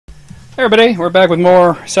Hey everybody, we're back with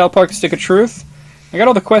more South Park: The Stick of Truth. I got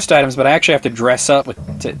all the quest items, but I actually have to dress up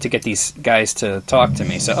to get these guys to talk to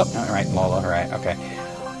me. So, alright, Lola, alright, okay.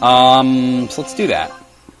 So let's do that.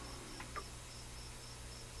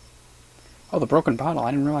 Oh, the broken bottle,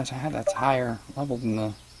 I didn't realize I had that's higher level than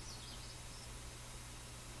the...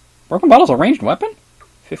 Broken bottle's a ranged weapon?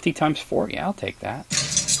 50 times 4, yeah, I'll take that.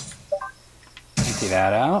 Empty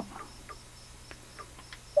that out.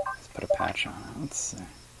 Let's put a patch on it, let's see.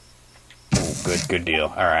 Oh, good deal.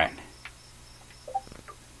 Alright.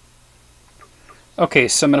 Okay,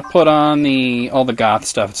 so I'm going to put on all the goth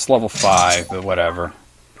stuff. It's level 5, but whatever.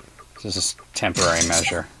 This is a temporary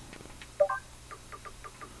measure.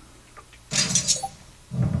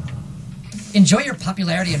 Enjoy your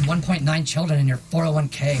popularity and 1.9 children in your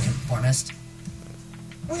 401k, conformist.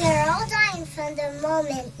 We are all dying from the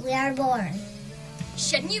moment we are born.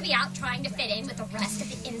 Shouldn't you be out trying to fit in with the rest of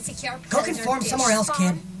the insecure Go conform somewhere else,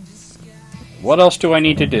 kid. What else do I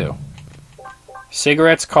need to do?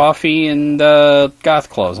 Cigarettes, coffee, and goth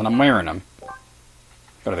clothes, and I'm wearing them.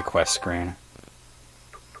 Go to the quest screen.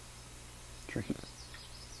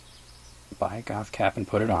 Buy a goth cap and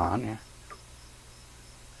put it on. Yeah.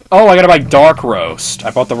 Oh, I gotta buy dark roast.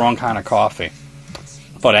 I bought the wrong kind of coffee.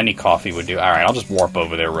 I thought any coffee would do. Alright, I'll just warp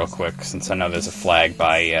over there real quick, since I know there's a flag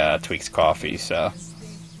by Tweak's Coffee, so...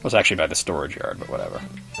 It was actually by the storage yard, but whatever.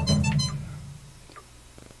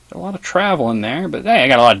 A lot of travel in there, but hey, I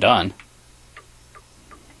got a lot done.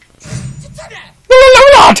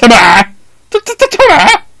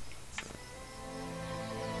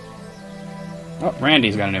 Oh,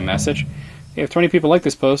 Randy's got a new message. Hey, if 20 people like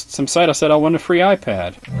this post, some site said I'll win a free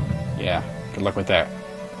iPad. Yeah, good luck with that.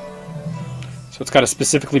 So it's got to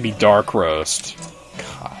specifically be dark roast.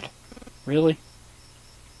 God. Really?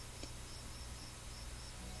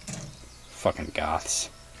 Fucking goths.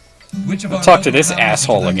 I'll talk to this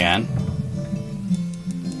asshole again.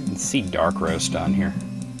 Let's see dark roast on here.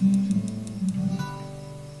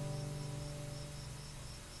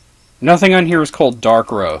 Nothing on here is called dark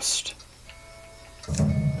roast.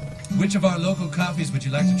 Which of our local coffees would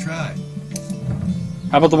you like to try?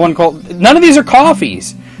 How about the one called... None of these are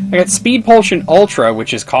coffees! I got Speed Potion Ultra,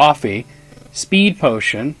 which is coffee. Speed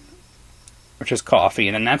Potion, which is coffee.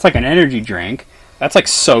 And then that's like an energy drink. That's like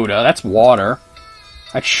soda. That's water.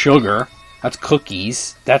 That's sugar. That's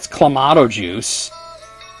cookies. That's Clamato juice.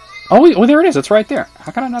 Oh, there it is. It's right there.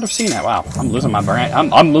 How can I not have seen that? Wow, I'm losing my brain.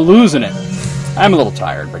 I'm losing it. I'm a little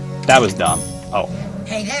tired, but that was dumb. Oh.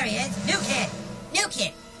 Hey, there he is. New kid. New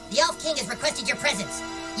kid. The Elf King has requested your presence.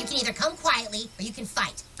 You can either come quietly or you can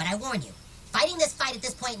fight. But I warn you, fighting this fight at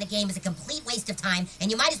this point in the game is a complete waste of time,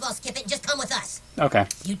 and you might as well skip it and just come with us. Okay.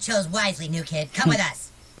 You chose wisely, new kid. Come with us.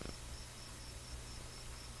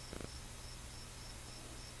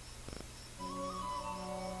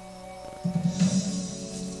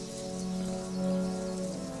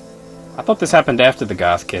 I thought this happened after the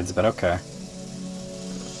Goth Kids, but okay.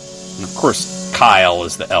 And of course, Kyle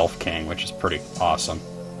is the Elf King, which is pretty awesome.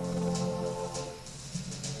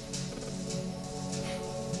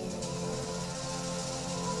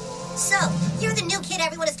 So, you're the new kid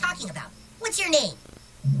everyone is talking about. What's your name?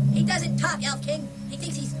 He doesn't talk, Elf King. He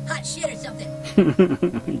thinks he's hot shit or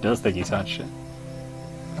something. He does think he's hot shit.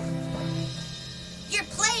 You're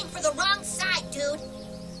playing for the wrong side, dude.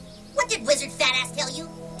 What did Wizard Fatass tell you?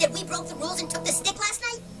 That we broke the rules and took the stick last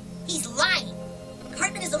night? He's lying.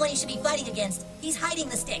 Cartman is the one you should be fighting against. He's hiding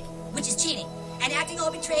the stick, which is cheating, and acting all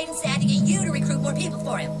betrayed and sad to get you to recruit more people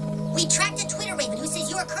for him. We tracked a Twitter raven who says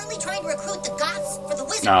you are currently trying to recruit the Goths for the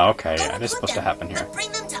Wizard. Oh, okay, Go yeah, this is supposed to happen here. But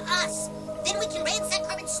bring them to us. Then we can ransack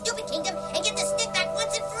Cartman's stupid kingdom and get the stick back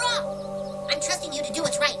once and for all. I'm trusting you to do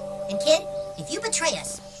what's right. And kid, if you betray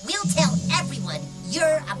us, we'll tell everyone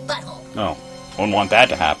you're a butthole. Oh, wouldn't want that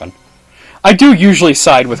to happen. I do usually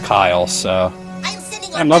side with Kyle, so...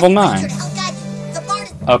 I'm level 9.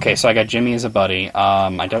 Okay, so I got Jimmy as a buddy.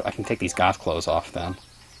 I can take these goth clothes off then.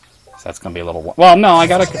 So that's gonna be a little... Well, no, I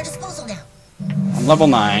gotta... I'm level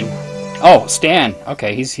 9. Oh, Stan.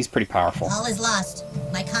 Okay, he's pretty powerful. All is lost.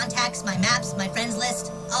 My contacts, my maps, my friends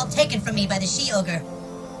list, all taken from me by the she-ogre.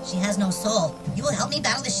 She has no soul. You will help me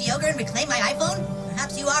battle the she-ogre and reclaim my iPhone?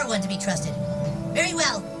 Perhaps you are one to be trusted. Very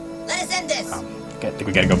well. Let us end this. I think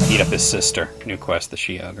we gotta go beat up his sister. New quest, the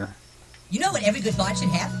she-ogre. You know what every good bard should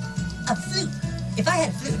have? A flute. If I had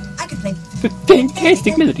a flute, I could play...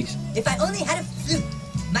 Fantastic melodies. If I only had a flute.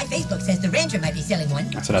 My Facebook says the Ranger might be selling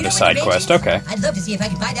one. That's another side quest, okay. I'd love to see if I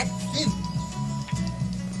could buy that flute.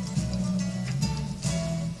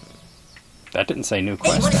 That didn't say new Hey,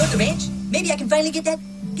 quest. you want to go to the ranch? Maybe I can finally get that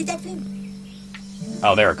flute.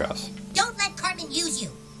 Oh, there it goes. Don't let Cartman use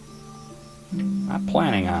you. Not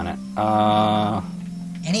planning on it.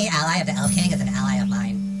 Any ally of the Elf King is an ally of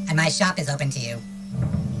mine, and my shop is open to you.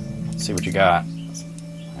 Let's see what you got.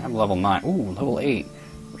 I'm level 9. Ooh, level 8.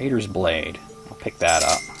 Raider's Blade. I'll pick that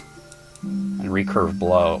up. And recurve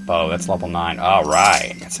bow. That's level 9.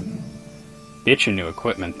 Alright. Got some bitchin' new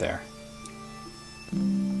equipment there.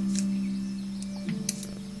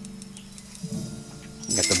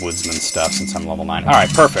 Get the woodsman stuff since I'm level 9.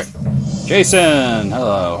 Alright, perfect. Jason!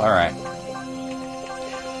 Hello. Alright.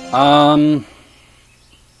 I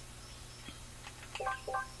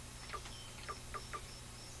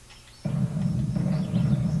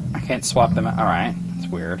can't swap them out. Alright.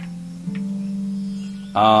 That's weird.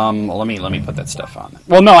 Let me put that stuff on.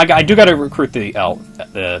 Well, no, I do gotta recruit the elf.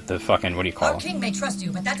 The fucking, what do you call Our it? king may trust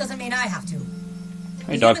you, but that doesn't mean I have to.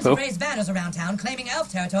 Hey, The dog humans poo. have raised banners around town claiming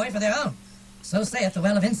elf territory for their own. So saith the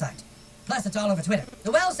Well of Insight. Plus, it's all over Twitter.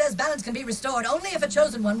 The Well says balance can be restored only if a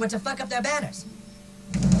chosen one were to fuck up their banners.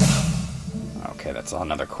 Okay, that's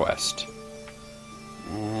another quest.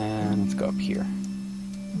 And let's go up here.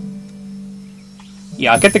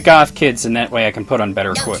 Yeah, I'll get the goth kids, and that way I can put on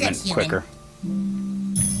better No equipment trips, human. quicker.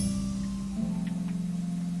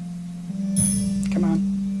 Come on.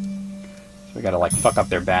 So we gotta, like, fuck up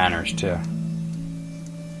their banners, too.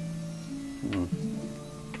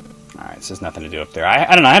 Alright, so there's nothing to do up there.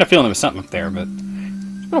 I don't know, I had a feeling there was something up there, but it's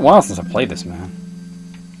been a while since I played this, man.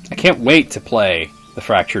 I can't wait to play the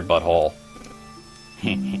Fractured Butthole.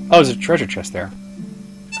 Oh, there's a treasure chest there.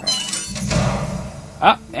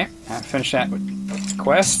 Ah, there. I finished that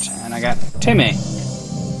quest, and I got Timmy.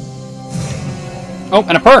 Oh,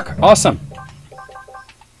 and a perk! Awesome!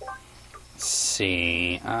 Let's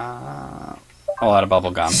see. A lot of bubble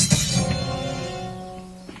gum.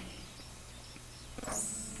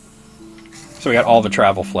 So we got all the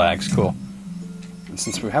travel flags. Cool. And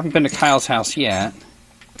since we haven't been to Kyle's house yet...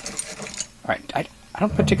 Alright, I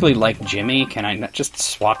don't particularly like Jimmy. Can I not just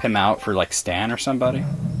swap him out for, like, Stan or somebody? Yeah,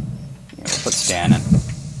 we'll put Stan in.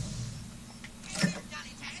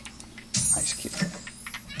 Nice, cute.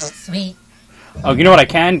 Sweet. Oh, you know what I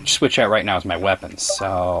can switch out right now is my weapons,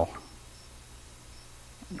 so...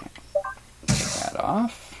 Take that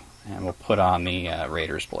off, and we'll put on the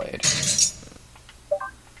Raider's Blade.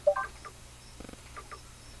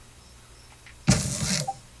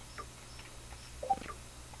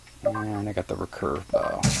 And I got the recurve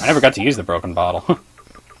bow. I never got to use the broken bottle.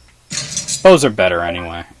 Bows are better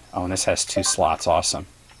anyway. Oh, and this has 2 slots. Awesome.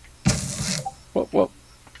 Whoa, whoa.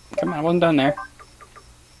 Come on, I wasn't done there.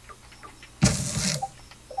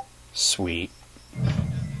 Sweet.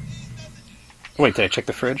 Wait, did I check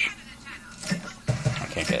the fridge? I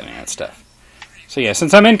can't get any of that stuff. So yeah,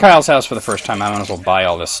 since I'm in Kyle's house for the first time, I might as well buy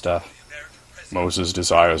all this stuff. Moses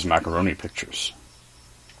desires macaroni pictures.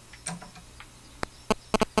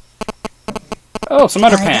 Oh, some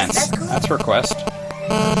underpants. That's a request.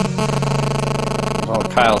 All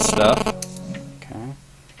Kyle's stuff. Okay.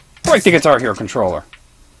 Break the Guitar Hero controller.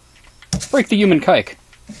 Break the human kike.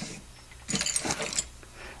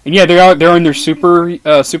 And yeah, they're in their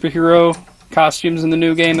superhero costumes in the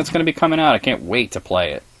new game that's going to be coming out. I can't wait to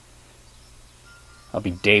play it. That'll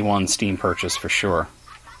be day 1 Steam purchase for sure.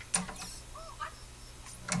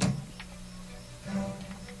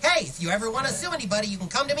 Hey, if you ever want to sue anybody, you can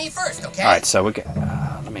come to me first, okay? Alright, so we get...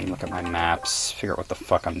 let me look at my maps, figure out what the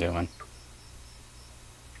fuck I'm doing.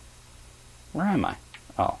 Where am I?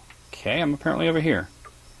 Oh, okay, I'm apparently over here.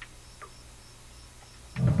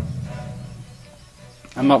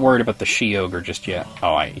 I'm not worried about the she-ogre just yet.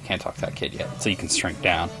 Oh, you can't talk to that kid yet, so you can shrink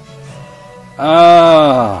down.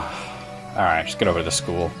 Alright, just get over to the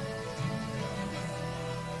school.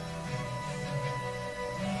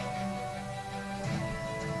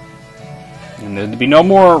 And there'll be no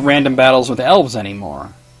more random battles with elves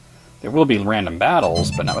anymore. There will be random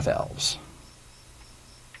battles, but not with elves.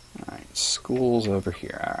 Alright, school's over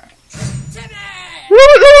here. Alright. Timmy!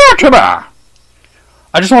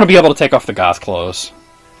 I just want to be able to take off the goth clothes.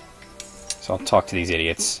 So I'll talk to these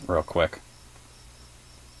idiots real quick.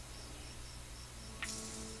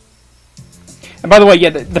 And by the way,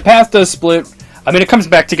 yeah, the path does split. I mean, it comes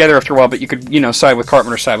back together after a while, but you could, side with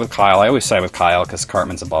Cartman or side with Kyle. I always side with Kyle, because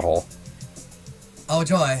Cartman's a butthole. Oh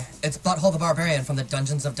joy, it's Butthole the Barbarian from the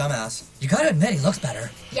Dungeons of Dumbass. You gotta admit he looks better.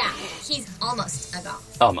 Yeah, he's almost a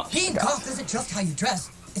goth. Almost. Being goth isn't just how you dress,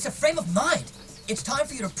 it's a frame of mind. It's time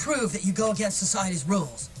for you to prove that you go against society's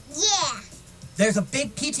rules. Yeah. There's a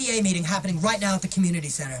big PTA meeting happening right now at the community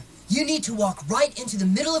center. You need to walk right into the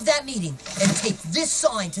middle of that meeting and tape this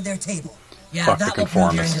sign to their table. Yeah, Fuck that the will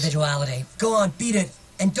prove your conformists. individuality. Go on, beat it.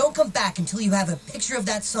 And don't come back until you have a picture of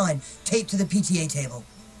that sign taped to the PTA table.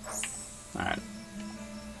 Alright.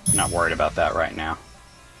 Not worried about that right now.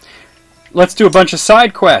 Let's do a bunch of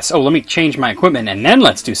side quests. Oh, let me change my equipment and then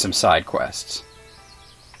let's do some side quests.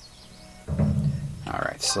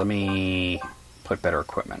 Alright, so let me put better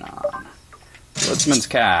equipment on. Woodsman's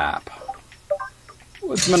cap.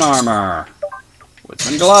 Woodsman armor.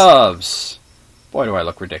 Woodsman gloves. Boy, do I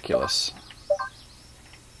look ridiculous.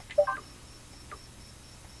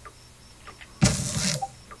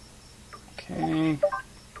 Okay.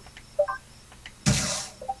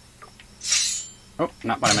 Oh,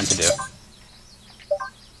 not what I meant to do.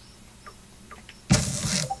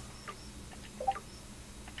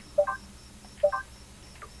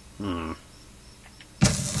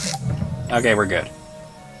 Okay, we're good.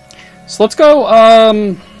 So let's go,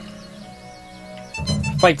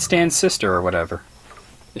 fight Stan's sister or whatever.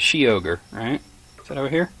 The she-ogre, right? Is that over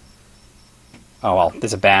here? Oh, well,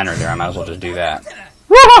 there's a banner there. I might as well just do that.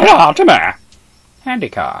 To me! Handy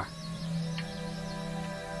car.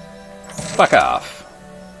 Fuck off.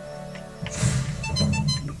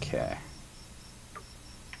 Okay.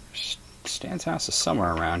 Stan's house is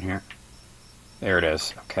somewhere around here. There it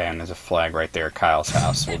is. Okay, and there's a flag right there at Kyle's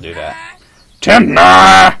house. We'll do that.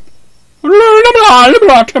 Timber!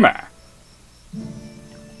 Timber!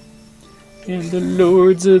 And the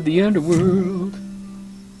lords of the underworld.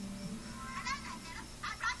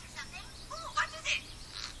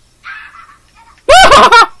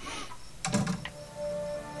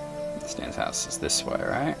 Stan's house is this way,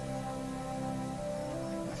 right?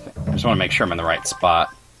 I just want to make sure I'm in the right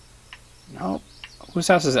spot. Nope. Whose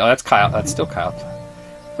house is it? Oh, that's Kyle. That's still Kyle.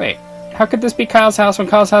 Wait, how could this be Kyle's house when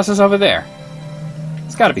Kyle's house is over there?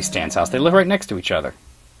 It's got to be Stan's house. They live right next to each other.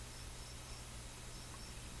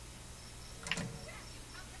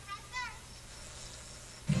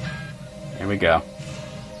 Here we go.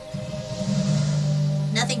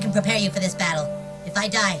 Nothing can prepare you for this battle. If I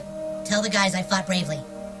die, tell the guys I fought bravely.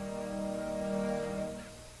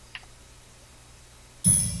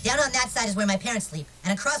 Down on that side is where my parents sleep,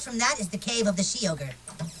 and across from that is the cave of the she-ogre.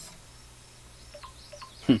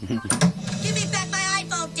 Give me back my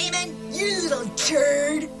iPhone, demon! You little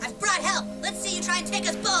turd! I've brought help. Let's see you try and take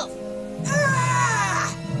us both.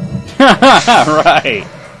 Ah! Right.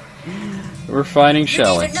 We're fighting Your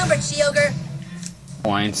Shelly. days are numbered, she-ogre.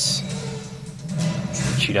 Points.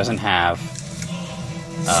 She doesn't have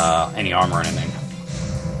any armor or anything.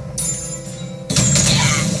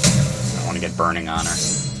 I don't want to get burning on her.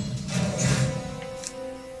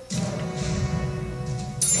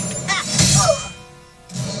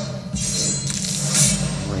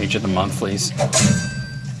 Rage of the Monthlies.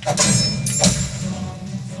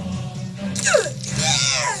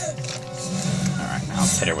 Alright, now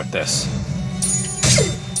let's hit her with this.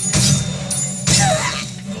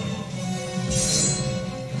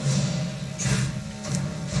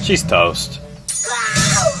 She's toast.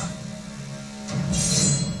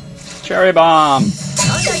 Cherry bomb!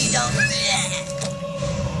 Oh, no, you don't.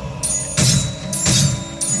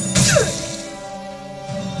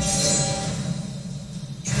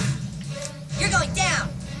 You're going down.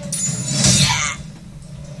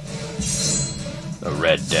 The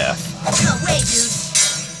Red Death. No way, dude.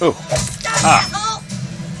 Ooh. Ah.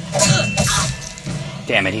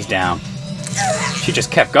 Damn it, he's down. She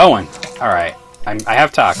just kept going. Alright. I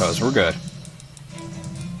have tacos. We're good.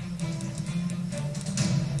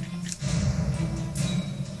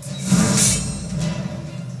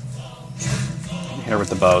 Hit her with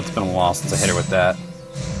the bow. It's been a while since I hit her with that.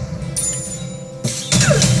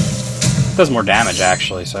 It does more damage,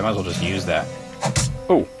 actually, so I might as well just use that.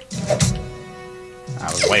 Ooh. I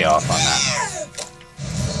was way off on that.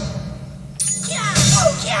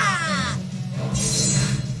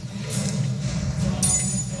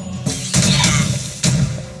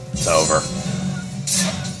 It's over.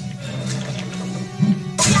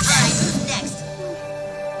 Alright, who's next?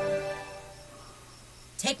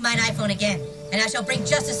 Take mine iPhone again, and I shall bring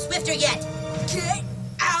justice swifter yet. Get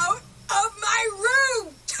out of my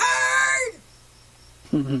room, turd!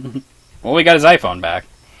 Well, we got his iPhone back.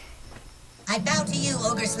 I bow to you,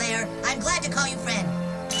 Ogre Slayer. I'm glad to call you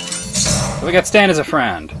friend. So we got Stan as a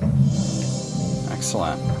friend.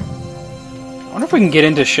 Excellent. I wonder if we can get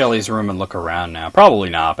into Shelly's room and look around now. Probably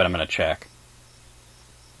not, but I'm going to check.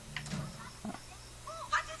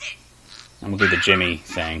 And we'll do the Jimmy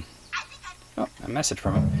thing. Oh, a message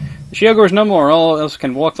from him. The she-ogre is no more. All else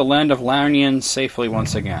can walk the land of Larnian safely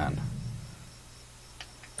once again.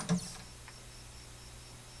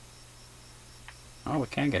 Oh, we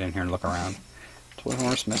can get in here and look around. Toy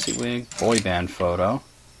horse, messy wig, boy band photo.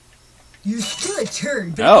 You're still a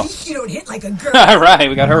turd, but Oh. at least you don't hit like a girl. Right,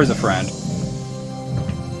 we got her as a friend.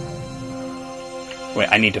 Wait,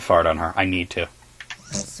 I need to fart on her. I need to.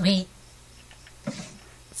 Sweet.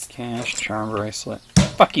 Cash, charm bracelet.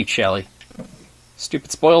 Fuck you, Shelly.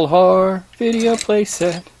 Stupid spoiled whore. Video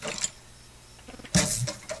playset.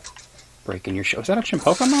 Breaking your show. Is that actually a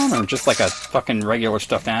Pokemon or just like a fucking regular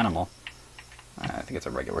stuffed animal? I think it's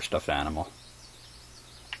a regular stuffed animal.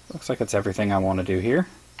 Looks like that's everything I want to do here.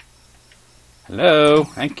 Hello.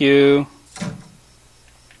 Thank you.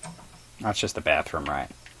 That's just the bathroom, right?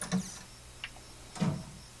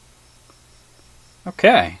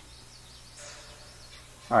 Okay.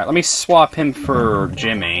 Alright, let me swap him for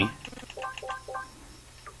Jimmy.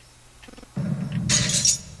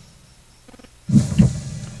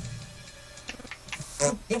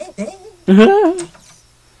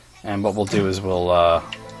 And what we'll do is we'll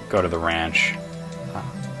go to the ranch.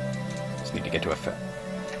 Just need to get to a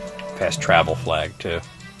fast travel flag, too.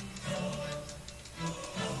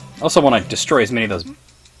 Also want to destroy as many of those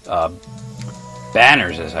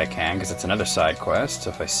banners as I can, because it's another side quest. So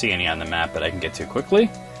if I see any on the map that I can get to quickly,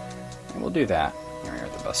 we'll do that. Here we are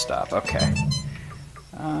at the bus stop. Okay.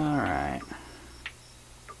 Alright.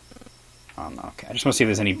 Okay, I just want to see if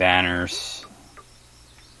there's any banners.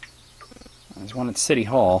 There's one at City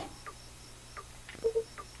Hall.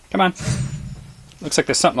 Come on. Looks like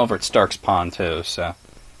there's something over at Stark's Pond, too, so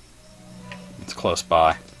it's close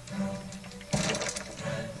by.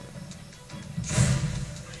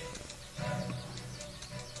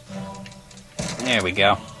 There we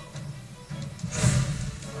go.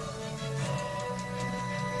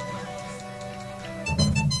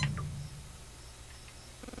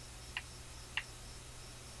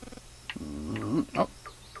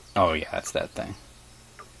 Oh yeah, that's that thing.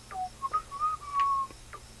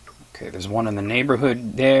 Okay, there's one in the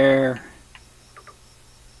neighborhood there.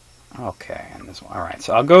 Okay, and this one. Alright,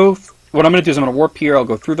 so I'll go... What I'm going to do is I'm going to warp here, I'll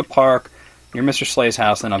go through the park, near Mr. Slay's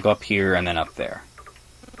house, then I'll go up here, and then up there.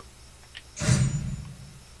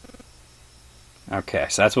 Okay,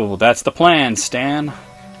 so that's the plan, Stan.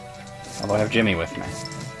 Although I have Jimmy with me.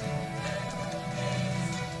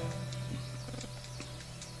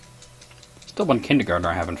 Still one kindergartner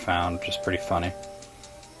I haven't found, which is pretty funny.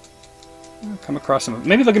 I'll come across some...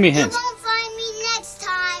 Maybe they'll give me a hint. You won't find me next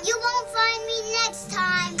time. You won't find me next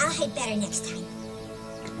time. I'll hide better next time.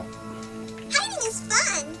 Hiding is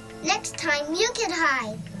fun. Next time you can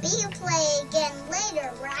hide. But you play again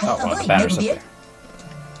later, right? Oh, one of the banners up there.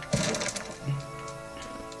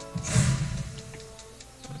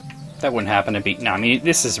 That wouldn't happen to be... No, I mean,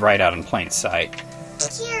 this is right out in plain sight.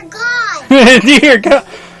 Dear God. Dear God.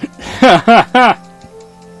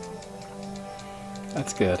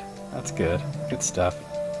 That's good. That's good. Good stuff.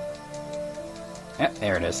 Yep,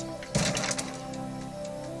 there it is.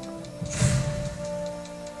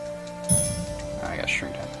 I got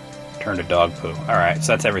shrink down. Turn to dog poo. Alright,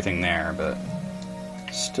 so that's everything there, but...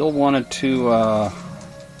 Still wanted to, got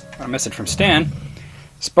a message from Stan.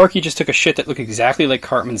 Sparky just took a shit that looked exactly like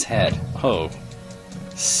Cartman's head. Oh.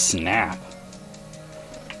 Snap.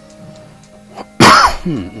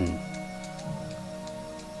 Gotta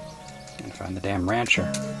find the damn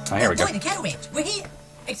rancher. Oh, here we go. Boy, the cattle ranch. We're here.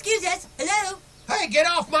 Excuse us. Hello. Hey, get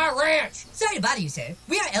off my ranch! Sorry to bother you, sir.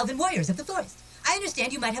 We are elven warriors of the forest. I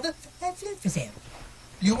understand you might have a flute for sale.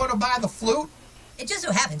 You want to buy the flute? It just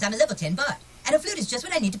so happens I'm a level 10 bard, and a flute is just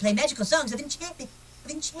what I need to play magical songs of enchantment.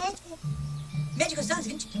 Magical songs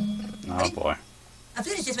of enchantment. Oh boy. A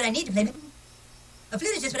flute is just what I need to play. A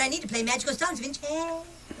flute is just what I need to play magical songs of enchantment.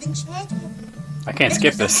 I can't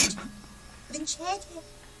skip this.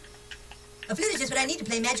 A flute is just what I need to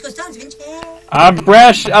play magical songs of enchantment.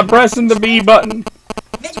 I'm pressing the B button.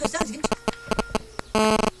 Magical songs of enchantment.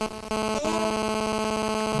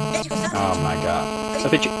 Magical songs of Oh my god. I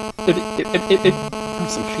bet you...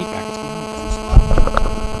 some feedback. What's going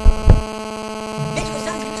on? magical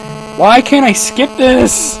songs of enchantment. Why can't I skip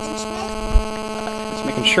this? Just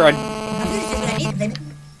making sure A flute is just what I need to play.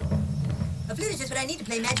 A flute is just what I need to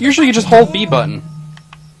play magical. Usually you just hold B button.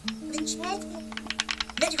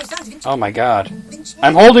 Magical songs of enchantment. Oh my god.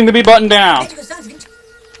 I'm holding the B button down. Magical songs of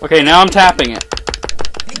enchantment. Okay, now I'm tapping it. A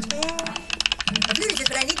flute is just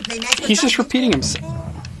what I need to play magical. He's just songs of repeating himself.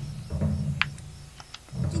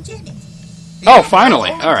 enchantment. Oh, finally.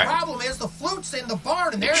 The only Alright. problem is the flute's in the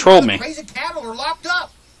barn and there trolled the me. crazy cattle are locked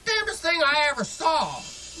up. Damnedest thing I ever saw.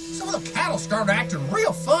 Some of the cattle started acting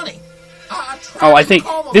real funny. Oh, I think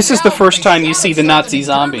this is the first time you see the Nazi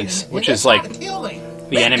zombies, which is like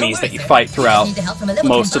the enemies that you fight throughout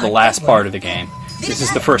most of the last part of the game. This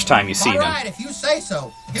is the first time you see them. Alright, if you say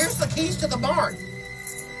so. Here's the keys to the barn.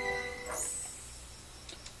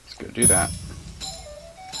 Let's go do that.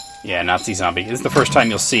 Yeah, Nazi zombie. This is the first time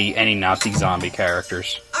you'll see any Nazi zombie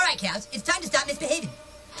characters. All right, cows. It's time to stop misbehaving.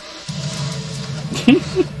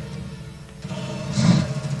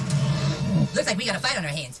 Looks like we got a fight on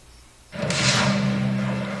our hands.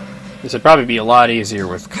 This would probably be a lot easier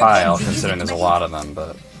with Kyle, considering there's a lot of them,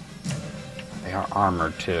 but they are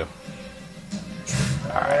armored too.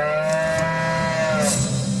 Alright.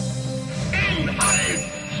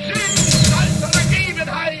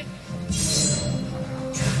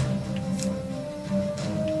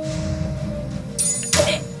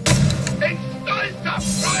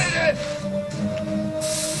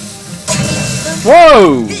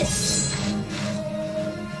 Whoa!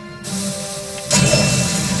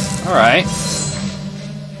 Alright.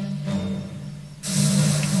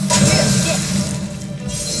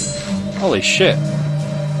 Holy shit.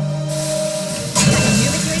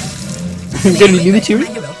 Get any new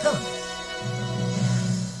material?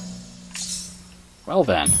 Well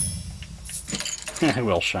then. I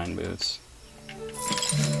will shine boots.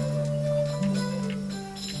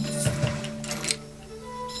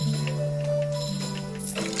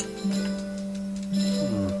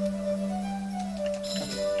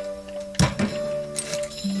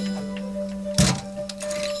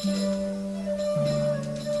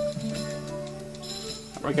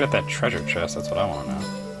 How do I get at that treasure chest? That's what I want to know.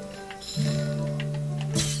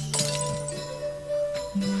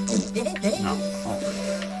 No. Oh.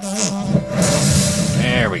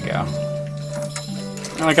 There we go.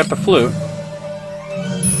 Now I got the flute.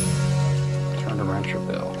 Turn to Rancher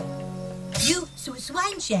Bill. You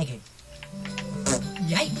swine shagger.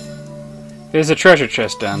 Yikes. There's a treasure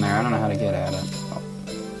chest down there. I don't know how to get at it. Oh.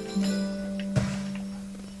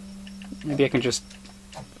 Maybe I can just...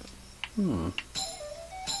 Oh.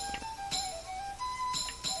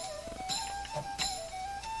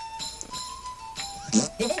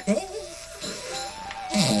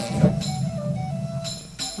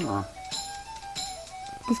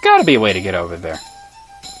 There's gotta be a way to get over there.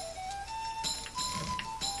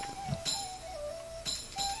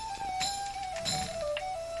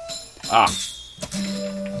 Ah.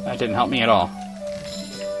 That didn't help me at all.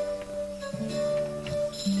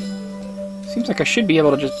 Seems like I should be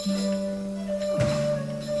able to just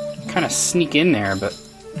kind of sneak in there, but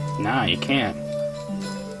nah, you can't.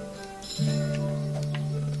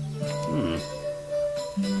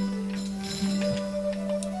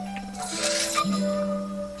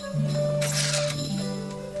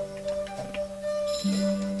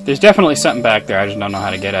 There's definitely something back there, I just don't know how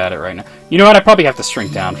to get at it right now. You know what, I probably have to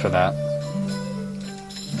shrink down for that.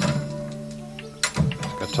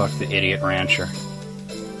 Let's go talk to the idiot rancher.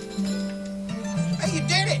 Hey, you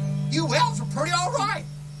did it! You elves were pretty alright!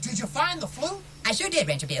 Did you find the flute? I sure did,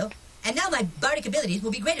 Rancher Bill. And now my bardic abilities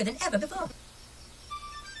will be greater than ever before.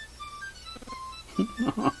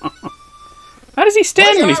 How does he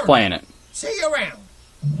stand when he's playing it? See you around.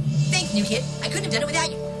 Thanks, new kid. I couldn't have done it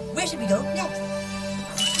without you. Where should we go next?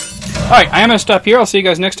 Alright, I am going to stop here. I'll see you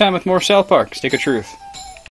guys next time with more South Park. Stick of Truth.